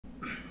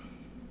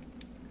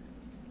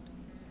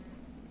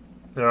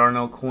There are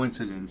no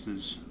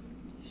coincidences.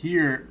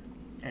 Here,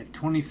 at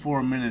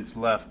 24 minutes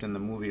left in the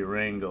movie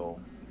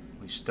Rango,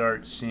 we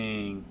start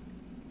seeing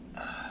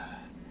a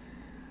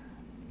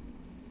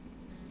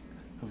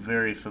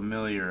very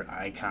familiar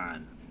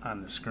icon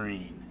on the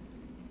screen.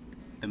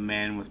 The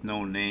man with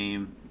no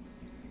name,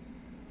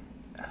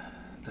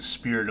 the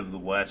spirit of the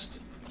West.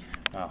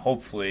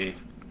 Hopefully,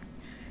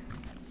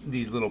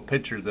 these little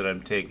pictures that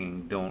I'm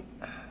taking don't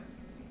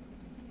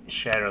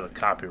shatter the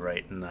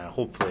copyright, and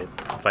hopefully,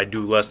 if I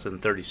do less than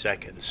 30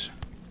 seconds.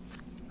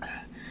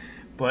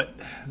 But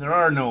there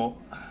are no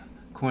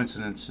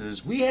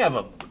coincidences. We have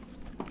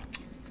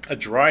a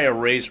dry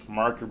erase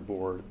marker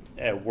board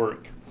at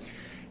work,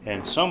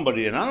 and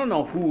somebody, and I don't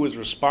know who was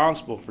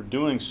responsible for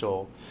doing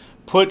so,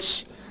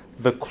 puts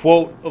the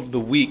quote of the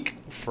week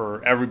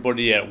for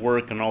everybody at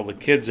work and all the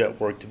kids at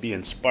work to be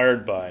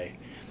inspired by.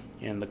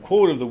 And the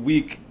quote of the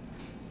week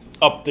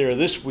up there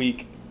this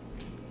week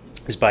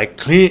is by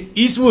Clint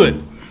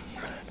Eastwood.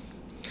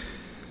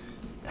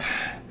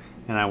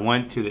 And I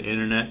went to the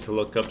internet to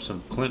look up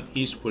some Clint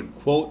Eastwood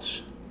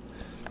quotes.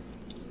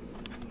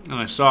 And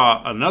I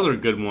saw another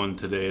good one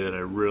today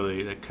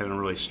that kind of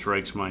really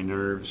strikes my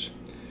nerves.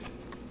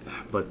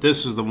 But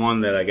this is the one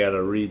that I got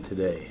to read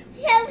today.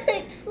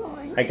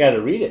 I got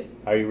to read it.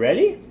 Are you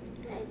ready?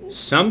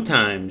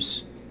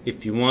 Sometimes,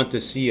 if you want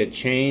to see a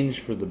change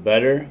for the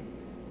better,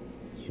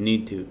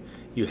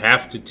 you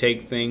have to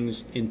take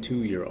things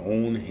into your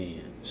own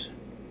hands.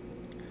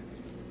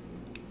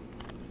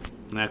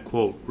 And that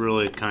quote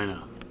really kind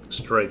of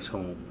strikes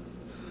home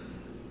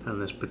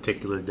on this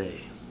particular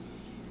day.